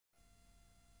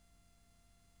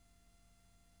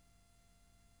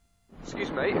Excuse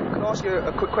me, mate, can I ask you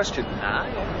a quick question?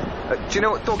 Yeah. Do you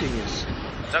know what dogging is?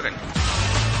 Dogging.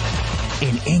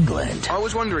 In England, I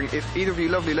was wondering if either of you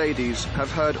lovely ladies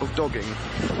have heard of dogging.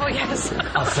 Oh, yes.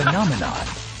 a phenomenon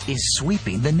is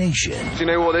sweeping the nation. Do you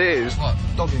know what it is? What?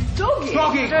 Dogging. Dogging?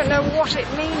 Dogging! I don't know what it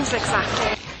means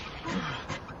exactly.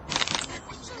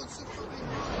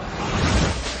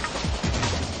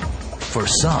 For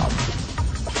some,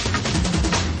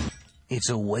 it's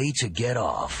a way to get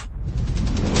off.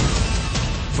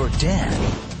 For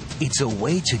Dan, it's a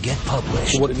way to get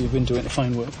published. What have you been doing to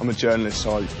find work? I'm a journalist,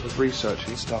 so I was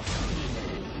researching stuff.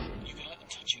 You can let them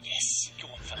touch you. Yes. Go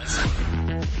on,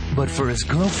 fellas. But for his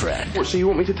girlfriend, What, so you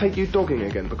want me to take you dogging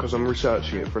again because I'm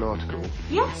researching it for an article?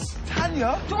 Yes.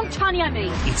 Tanya? Don't Tanya me.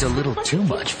 it's a little too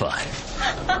much fun.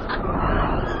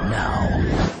 Now,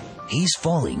 he's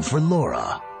falling for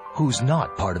Laura, who's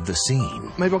not part of the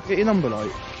scene. Maybe I can get your number, like.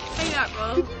 Say that,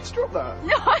 Rob. Just drop that.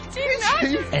 No, I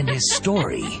didn't. And his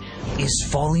story is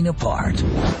falling apart.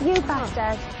 You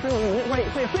bastard.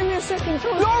 Wait, give me a second.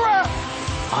 Laura!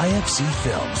 IFC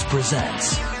Films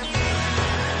presents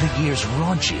the year's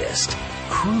raunchiest,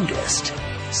 crudest,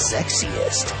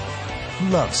 sexiest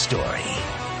love story.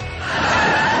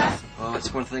 Well,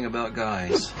 that's one thing about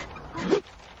guys. They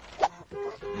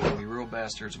can be real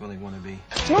bastards when they want to be.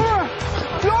 Laura!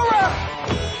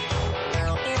 Laura!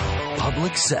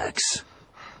 Public sex.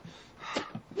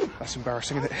 That's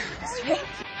embarrassing, isn't it?